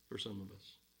for some of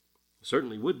us. It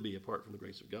certainly would be apart from the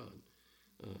grace of God.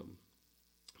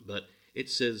 But it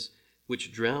says,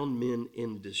 which drown men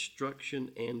in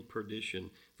destruction and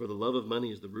perdition, for the love of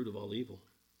money is the root of all evil.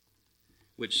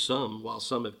 Which while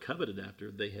some have coveted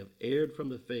after, they have erred from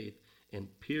the faith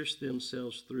and pierced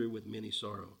themselves through with many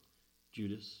sorrow.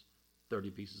 Judas,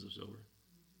 30 pieces of silver.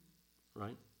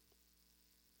 Right?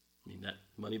 I mean, that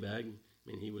money bag,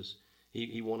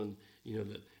 he wanted,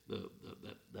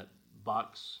 that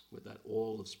box with that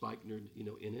oil of spikenard,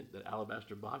 in it, that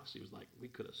alabaster box. He was like, we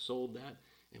could have sold that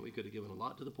and we could have given a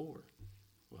lot to the poor.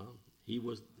 Well, he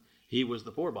was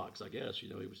the poor box, I guess.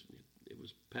 It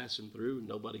was passing through and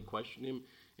nobody questioned him,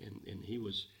 and he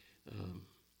was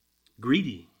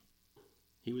greedy.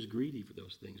 He was greedy for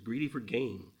those things, greedy for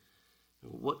gain.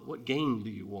 What gain do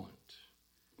you want?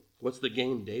 What's the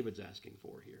gain David's asking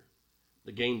for here?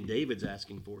 The gain David's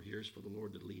asking for here is for the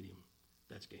Lord to lead him.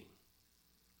 That's gain.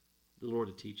 The Lord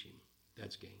to teach him.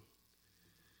 That's gain.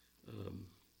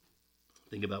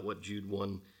 Think about what Jude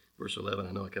 1, verse 11,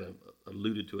 I know I kind of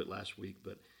alluded to it last week,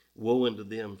 but woe unto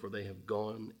them, for they have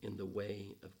gone in the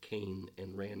way of Cain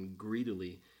and ran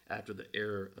greedily after the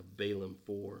error of Balaam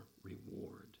for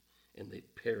reward. And they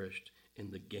perished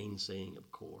in the gainsaying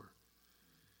of Korah,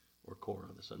 or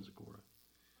Korah, the sons of Korah.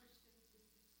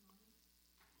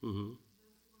 Mm-hmm.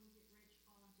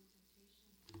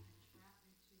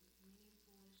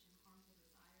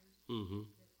 Mm-hmm.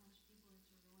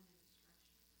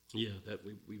 Yeah, that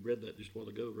we read that just a while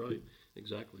ago, right?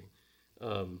 Exactly.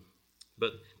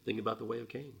 But think about the way of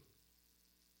Cain.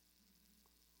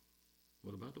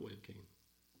 What about the way of Cain?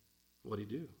 What did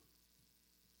he do?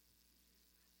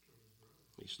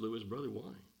 He slew his brother.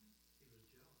 Why?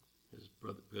 His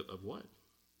brother of what?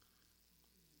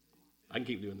 I can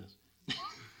keep doing this.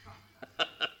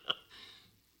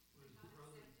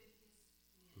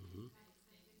 Mm-hmm.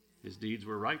 His deeds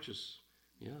were righteous.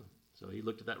 Yeah. So he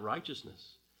looked at that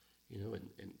righteousness, and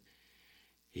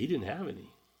he didn't have any.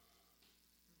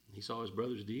 He saw his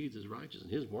brother's deeds as righteous,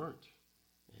 and his weren't.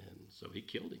 And so he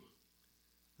killed him.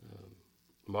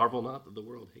 Marvel not that the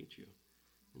world hates you.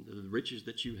 And the riches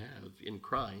that you have in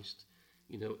Christ,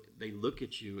 they look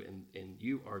at you, and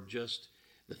you are just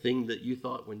the thing that you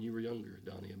thought when you were younger,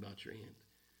 Donnie, about your aunt.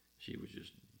 She was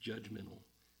just judgmental,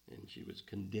 and she was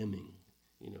condemning,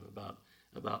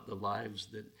 about the lives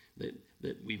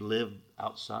that we lived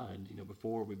outside,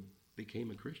 before we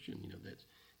became a Christian.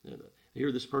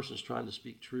 Here this person is trying to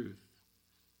speak truth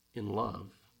in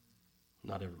love.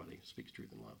 Not everybody speaks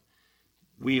truth in love.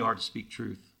 We are to speak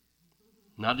truth.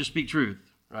 Not just speak truth,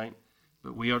 right?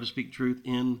 But we are to speak truth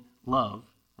in love,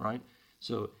 right?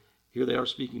 So here they are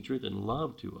speaking truth in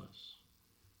love to us.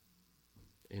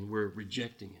 And we're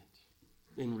rejecting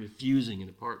it and refusing it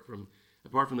apart from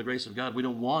the grace of God. We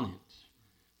don't want it.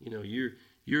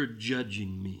 You're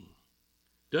judging me.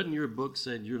 Doesn't your book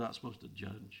say you're not supposed to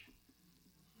judge?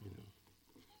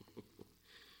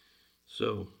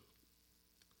 So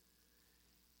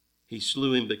he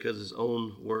slew him because his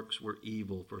own works were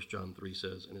evil, 1 John 3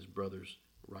 says, and his brother's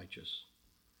righteous.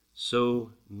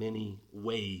 So many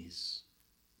ways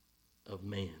of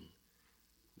man.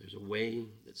 There's a way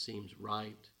that seems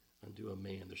right unto a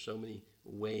man. There's so many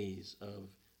ways of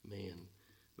man,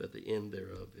 but the end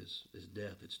thereof is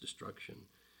death, it's destruction.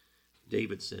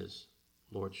 David says,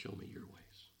 Lord, show me your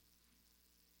ways.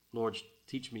 Lord,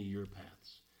 teach me your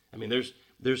paths. I mean,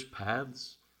 there's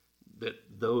paths that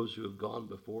those who have gone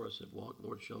before us have walked.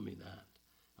 Lord, show me that.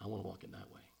 I want to walk in that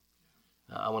way.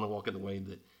 I want to walk in the way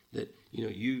that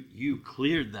you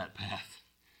cleared that path.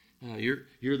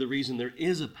 You're the reason there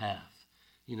is a path.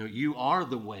 You are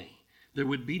the way. There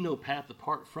would be no path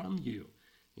apart from you.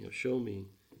 Show me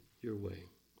your way.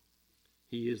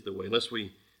 He is the way. Unless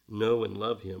we know and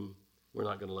love him, we're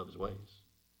not going to love his ways.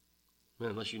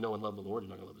 Unless you know and love the Lord, you're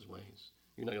not going to love his ways.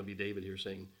 You're not going to be David here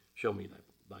saying, show me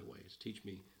thy ways. Teach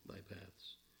me thy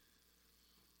paths.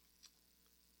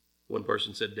 One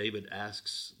person said David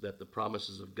asks that the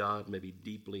promises of God may be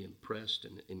deeply impressed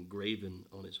and engraven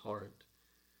on his heart.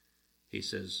 He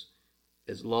says,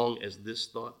 as long as this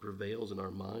thought prevails in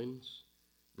our minds,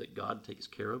 that God takes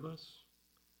care of us,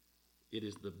 it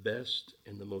is the best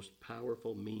and the most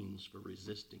powerful means for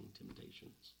resisting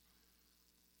temptations.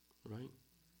 Right?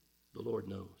 The Lord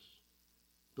knows.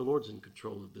 The Lord's in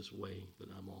control of this way that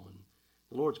I'm on.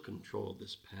 The Lord's in control of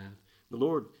this path. The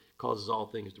Lord causes all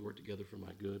things to work together for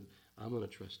my good. I'm going to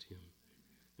trust him.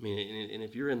 I mean, and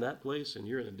if you're in that place and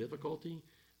you're in a difficulty,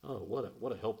 oh,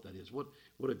 what a help that is. What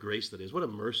a grace that is. What a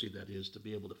mercy that is to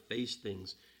be able to face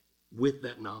things with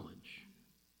that knowledge.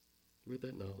 With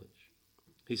that knowledge.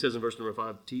 He says in verse number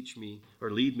 5, teach me,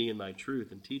 or lead me in thy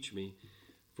truth and teach me,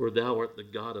 for thou art the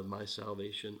God of my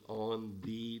salvation. On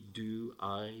thee do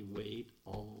I wait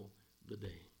all the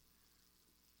day.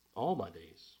 All my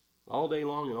days. All day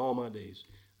long and all my days.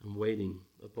 I'm waiting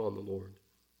upon the Lord.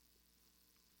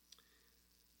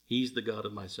 He's the God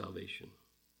of my salvation.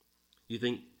 You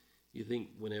think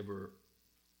whenever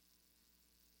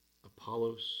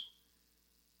Apollos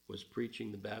was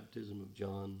preaching the baptism of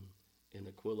John and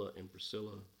Aquila and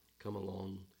Priscilla come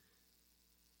along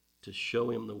to show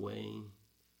him the way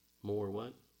more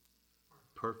what?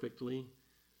 Perfectly.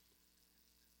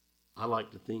 I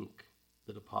like to think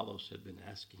that Apollos had been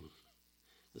asking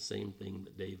the same thing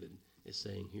that David is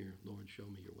saying here. Lord, show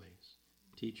me your ways.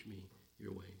 Teach me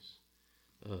your ways.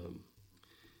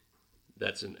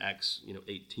 That's in Acts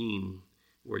 18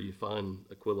 where you find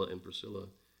Aquila and Priscilla.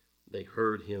 They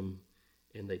heard him,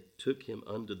 and they took him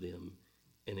unto them,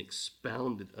 and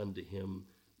expounded unto him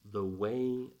the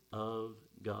way of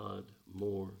God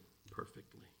more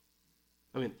perfectly.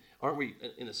 I mean, aren't we,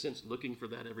 in a sense, looking for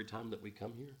that every time that we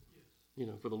come here? Yes. You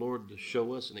know, for the Lord to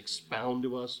show us and expound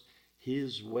to us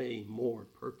his way more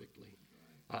perfectly.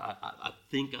 I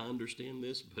think I understand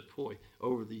this, but boy,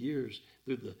 over the years,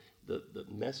 through the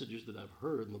messages that I've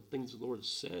heard and the things the Lord has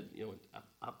said, you know,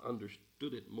 I've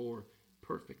understood it more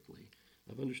perfectly.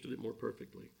 I've understood it more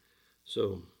perfectly.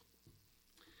 So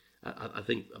I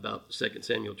think about 2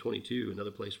 Samuel 22,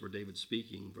 another place where David's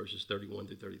speaking, verses 31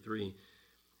 through 33.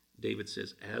 David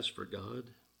says, as for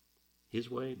God,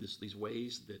 his way, these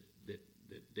ways that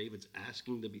David's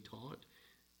asking to be taught,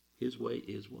 his way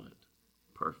is what?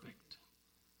 Perfect.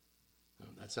 Now,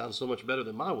 that sounds so much better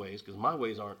than my ways, because my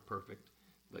ways aren't perfect.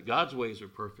 But God's ways are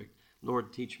perfect.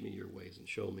 Lord, teach me your ways and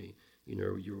show me,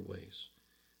 your ways.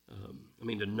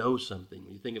 To know something,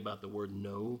 when you think about the word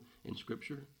know in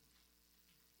Scripture,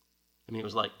 it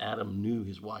was like Adam knew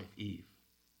his wife Eve.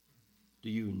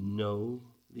 Do you know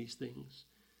these things?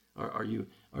 Are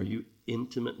you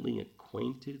intimately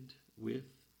acquainted with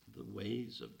the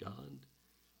ways of God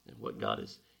and what God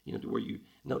is? To where you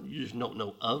just don't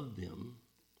know of them,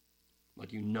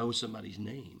 like you know somebody's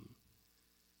name,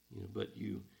 but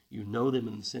you know them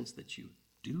in the sense that you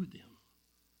do them.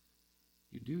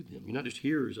 You do them. You're not just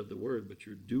hearers of the word, but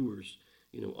you're doers,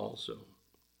 also.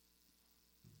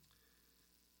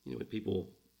 When people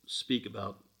speak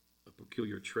about a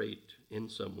peculiar trait in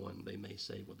someone, they may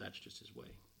say, well, that's just his way.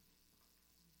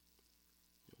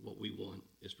 What we want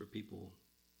is for people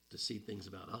to see things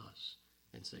about us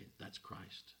and say, that's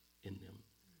Christ in them.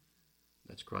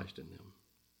 That's Christ in them.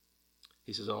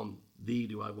 He says, on thee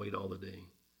do I wait all the day.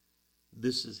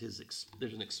 This is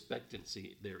there's an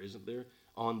expectancy there, isn't there?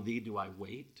 On thee do I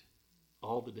wait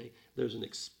all the day. There's an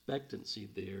expectancy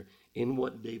there in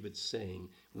what David's saying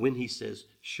when he says,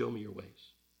 show me your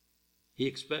ways. He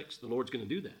expects the Lord's going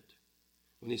to do that.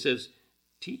 When he says,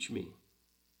 teach me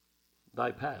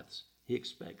thy paths, he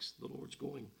expects the Lord's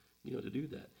going, to do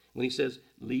that. When he says,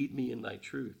 lead me in thy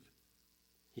truth,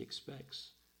 he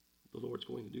expects the Lord's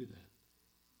going to do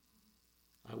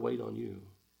that. I wait on you,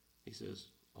 he says,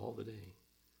 all the day.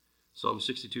 Psalm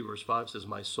 62 verse 5 says,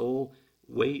 my soul,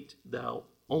 wait thou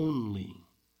only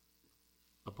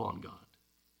upon God.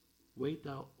 Wait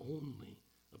thou only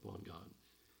upon God.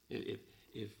 If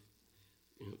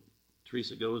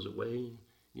Teresa goes away,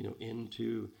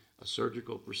 into a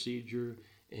surgical procedure,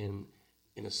 and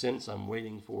in a sense I'm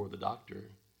waiting for the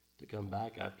doctor to come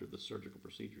back after the surgical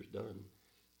procedure is done.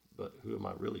 But who am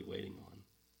I really waiting on?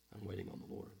 I'm waiting on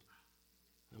the Lord.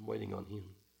 I'm waiting on him.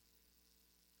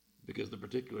 Because the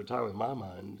particular time in my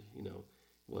mind,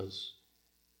 was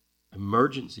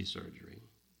emergency surgery.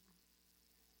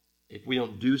 If we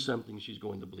don't do something, she's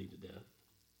going to bleed to death.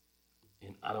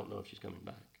 And I don't know if she's coming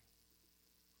back.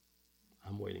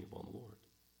 I'm waiting upon the Lord.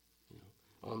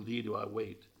 On thee do I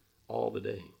wait all the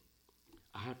day.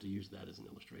 I have to use that as an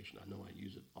illustration. I know I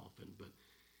use it often, but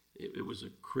it was a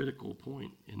critical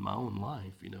point in my own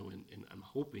life, and I'm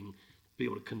hoping to be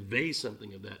able to convey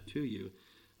something of that to you.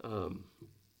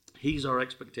 He's our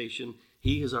expectation.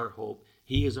 He is our hope.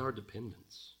 He is our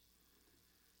dependence.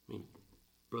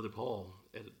 Brother Paul,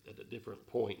 at a different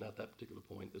point, not that particular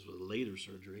point, this was a later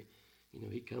surgery,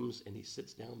 he comes and he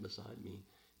sits down beside me,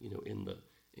 in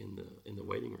the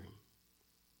waiting room.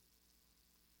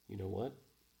 You know what?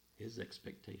 His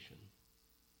expectation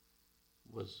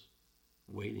was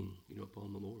waiting,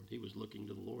 upon the Lord. He was looking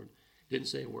to the Lord. Didn't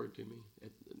say a word to me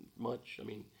much.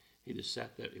 He just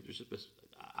sat there. It was just,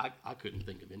 I couldn't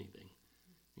think of anything.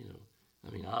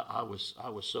 I was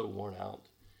so worn out,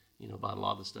 by a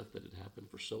lot of the stuff that had happened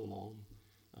for so long.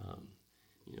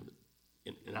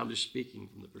 And I'm just speaking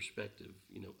from the perspective,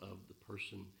 of the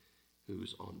person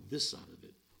who's on this side of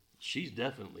it. She's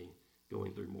definitely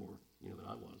going through more, than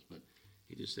I was, but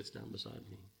he just sits down beside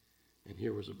me. And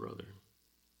here was a brother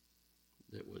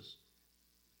that was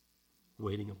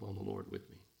waiting upon the Lord with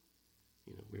me.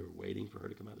 We were waiting for her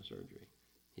to come out of surgery.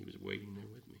 He was waiting there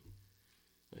with me.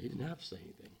 He didn't have to say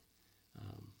anything.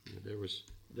 There was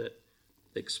that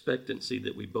expectancy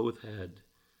that we both had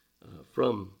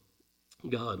from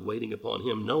God, waiting upon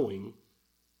him, knowing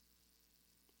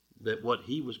that what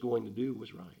he was going to do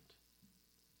was right.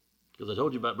 Because I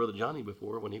told you about Brother Johnny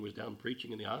before, when he was down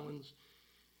preaching in the islands,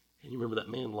 and you remember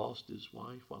that man lost his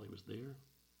wife while he was there.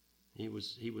 He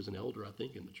was an elder, I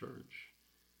think, in the church,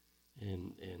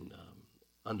 and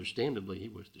understandably he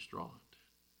was distraught.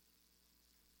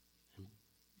 And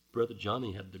Brother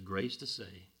Johnny had the grace to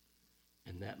say,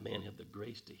 and that man had the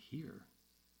grace to hear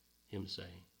him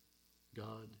say,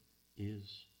 God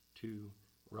is too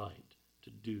right to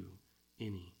do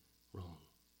any wrong.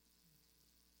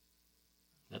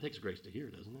 That takes grace to hear,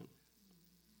 doesn't it?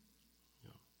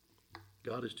 Yeah.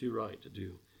 God is too right to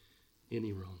do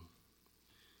any wrong.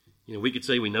 We could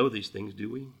say we know these things, do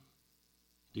we?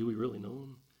 Do we really know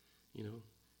them?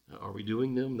 Are we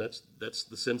doing them? That's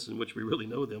the sense in which we really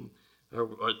know them.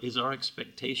 Is our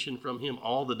expectation from him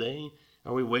all the day?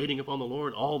 Are we waiting upon the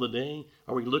Lord all the day?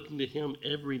 Are we looking to him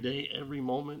every day, every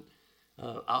moment?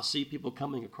 I'll see people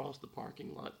coming across the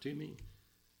parking lot to me.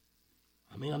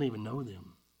 I may not even know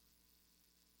them.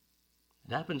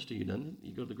 It happens to you, doesn't it?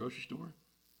 You go to the grocery store,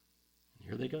 and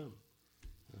here they come.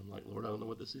 And I'm like, Lord, I don't know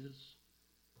what this is.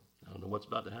 I don't know what's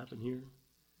about to happen here.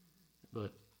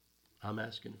 But I'm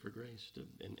asking for grace to,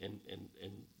 and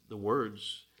the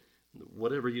words,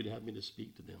 whatever you'd have me to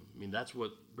speak to them. I mean, that's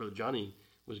what Brother Johnny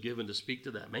was given to speak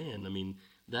to that man. I mean,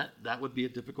 that would be a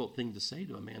difficult thing to say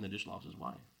to a man that just lost his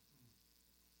wife.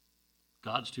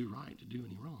 God's too right to do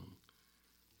any wrong.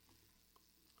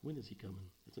 When is he coming?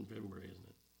 It's in February, isn't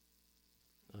it?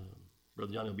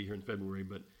 Brother Johnny will be here in February,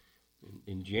 but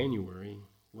in January,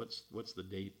 what's the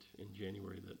date in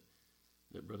January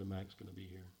that Brother Mac's going to be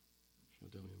here? She'll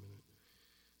tell me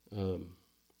in a minute.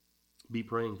 Be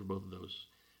praying for both of those.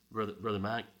 Brother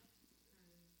Mac.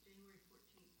 January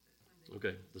 14th, that Sunday.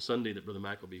 Okay, the Sunday that Brother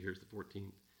Mac will be here is the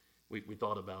 14th. We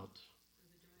thought about,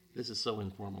 this is so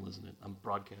informal, isn't it? I'm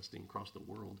broadcasting across the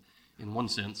world in one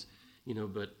sense,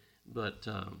 but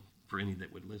for any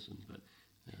that would listen. But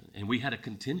and we had a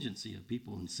contingency of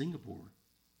people in Singapore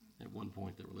at one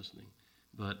point that were listening.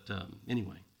 But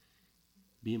anyway,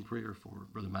 be in prayer for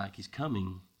Brother Mac. He's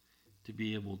coming to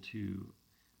be able to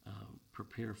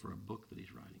prepare for a book that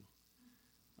he's writing.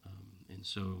 And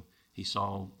so he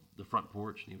saw the front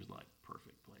porch, and he was like,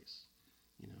 perfect place.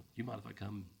 You mind if I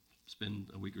come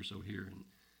spend a week or so here, and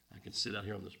I can sit out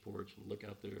here on this porch and look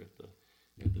out there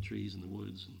at the trees and the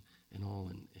woods and all,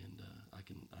 and I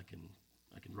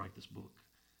can write this book.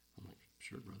 I'm like,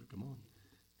 sure, brother, come on.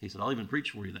 He said, I'll even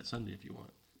preach for you that Sunday if you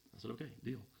want. I said, okay,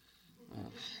 deal.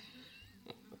 Reformation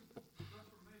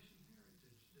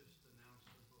Heritage just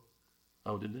announced a book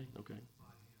Oh, did they? Okay.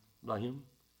 by him.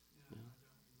 By him?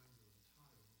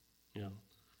 Yeah,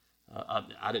 I don't remember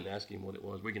the title. Yeah. I didn't ask him what it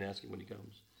was. We can ask him when he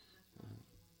comes.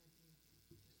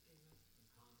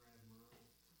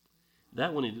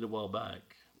 That one he did a while back.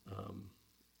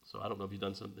 So I don't know if he's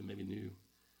done something maybe new.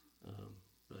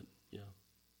 But yeah,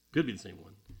 could be the same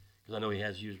one. Because I know he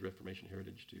has used Reformation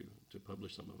Heritage to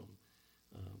publish some of them.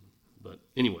 But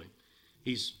anyway,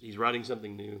 he's writing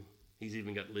something new. He's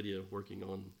even got Lydia working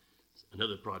on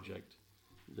another project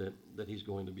that he's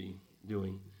going to be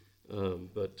doing.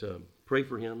 But pray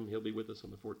for him. He'll be with us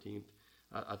on the 14th.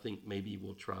 I think maybe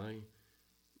we'll try,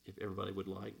 if everybody would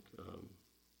like.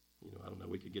 I don't know,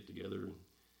 we could get together, and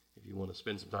if you want to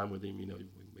spend some time with him, we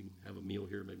can have a meal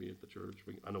here maybe at the church.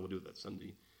 I know we'll do it that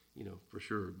Sunday, for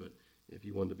sure. But if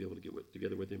you wanted to be able to get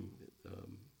together with him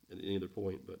at any other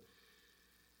point. But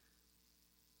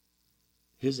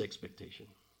his expectation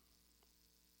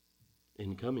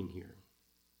in coming here,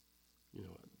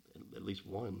 at least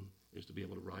one, is to be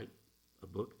able to write a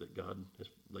book that God has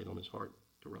laid on his heart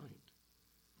to write.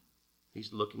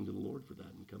 He's looking to the Lord for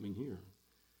that in coming here.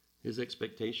 His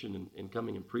expectation in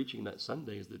coming and preaching that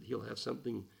Sunday is that he'll have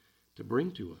something to bring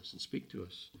to us and speak to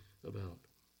us about.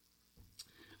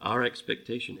 Our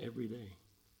expectation every day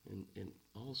in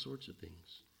all sorts of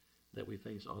things that we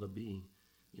face ought to be,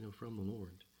 from the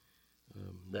Lord.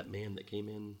 That man that came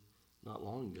in not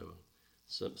long ago,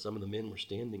 some of the men were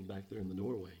standing back there in the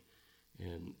doorway.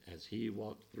 And as he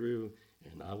walked through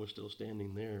and I was still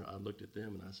standing there, I looked at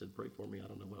them and I said, pray for me. I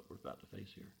don't know what we're about to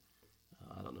face here.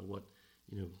 I don't know what,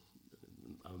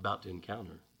 I'm about to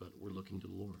encounter, but we're looking to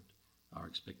the Lord. Our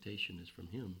expectation is from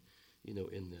him,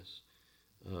 in this.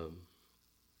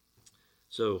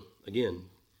 So again,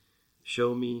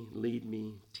 show me, lead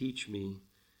me, teach me,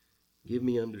 give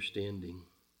me understanding.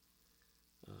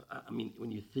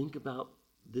 When you think about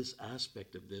this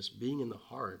aspect of this being in the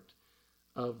heart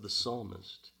of the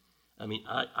psalmist,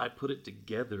 I put it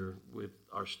together with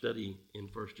our study in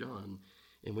 1 John.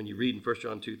 And when you read in 1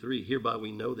 John 2:3, hereby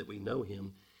we know that we know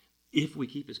him if we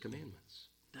keep his commandments.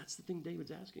 That's the thing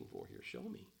David's asking for here. Show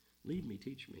me, lead me,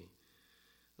 teach me.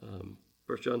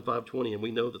 1 John 5:20, and we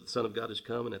know that the Son of God has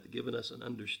come and hath given us an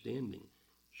understanding.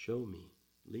 Show me,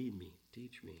 lead me,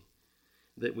 teach me,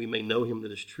 that we may know him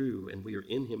that is true, and we are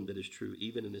in him that is true,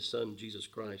 even in his Son, Jesus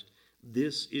Christ.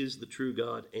 This is the true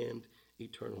God and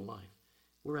eternal life.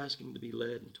 We're asking to be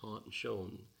led and taught and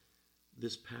shown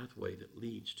this pathway that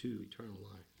leads to eternal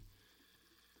life.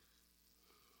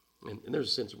 And there's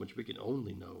a sense in which we can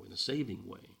only know in a saving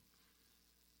way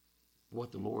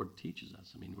what the Lord teaches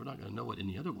us. I mean, we're not going to know it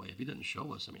any other way. If he doesn't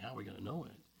show us, I mean, how are we going to know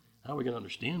it? How are we going to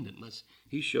understand it unless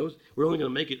he shows? We're only going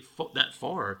to make it that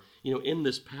far, in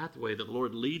this pathway that the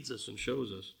Lord leads us and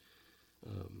shows us.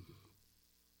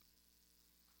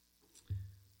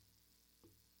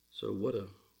 So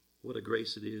what a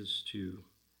grace it is to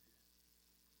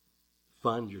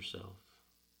find yourself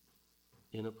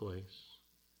in a place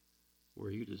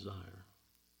where you desire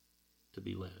to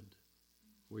be led,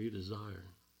 where you desire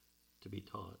to be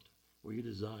taught, where you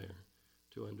desire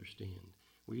to understand,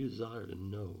 where you desire to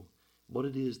know what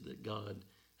it is that God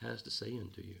has to say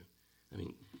unto you. I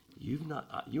mean, you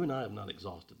and I have not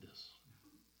exhausted this,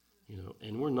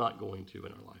 and we're not going to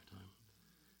in our lifetime.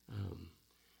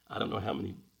 I don't know how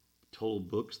many total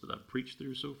books that I've preached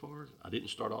through so far. I didn't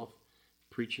start off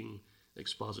preaching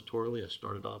expositorily. I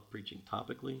started off preaching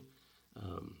topically.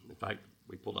 In fact,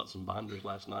 we pulled out some binders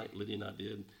last night. Lydia and I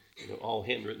did, all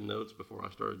handwritten notes before I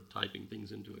started typing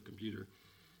things into a computer.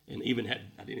 And I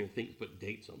didn't even think to put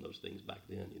dates on those things back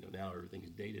then. Now everything's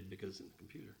dated because it's in the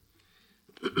computer.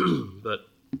 But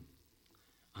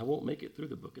I won't make it through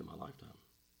the book in my lifetime.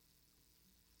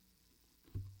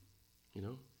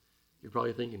 You're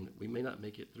probably thinking we may not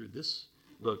make it through this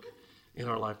book in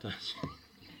our lifetimes.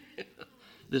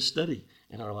 This study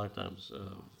in our lifetimes.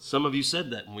 Some of you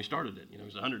said that when we started it. It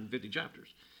was 150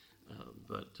 chapters.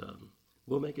 But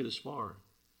we'll make it as far,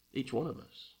 each one of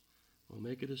us, we'll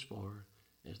make it as far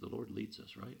as the Lord leads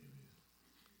us, right?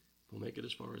 We'll make it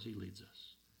as far as he leads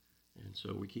us. And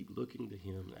so we keep looking to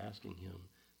him, asking him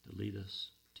to lead us,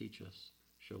 teach us,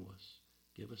 show us,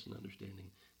 give us an understanding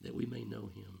that we may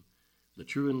know him, the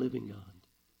true and living God.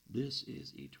 This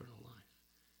is eternal life,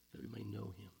 that we may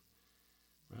know him,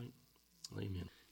 right? Amen.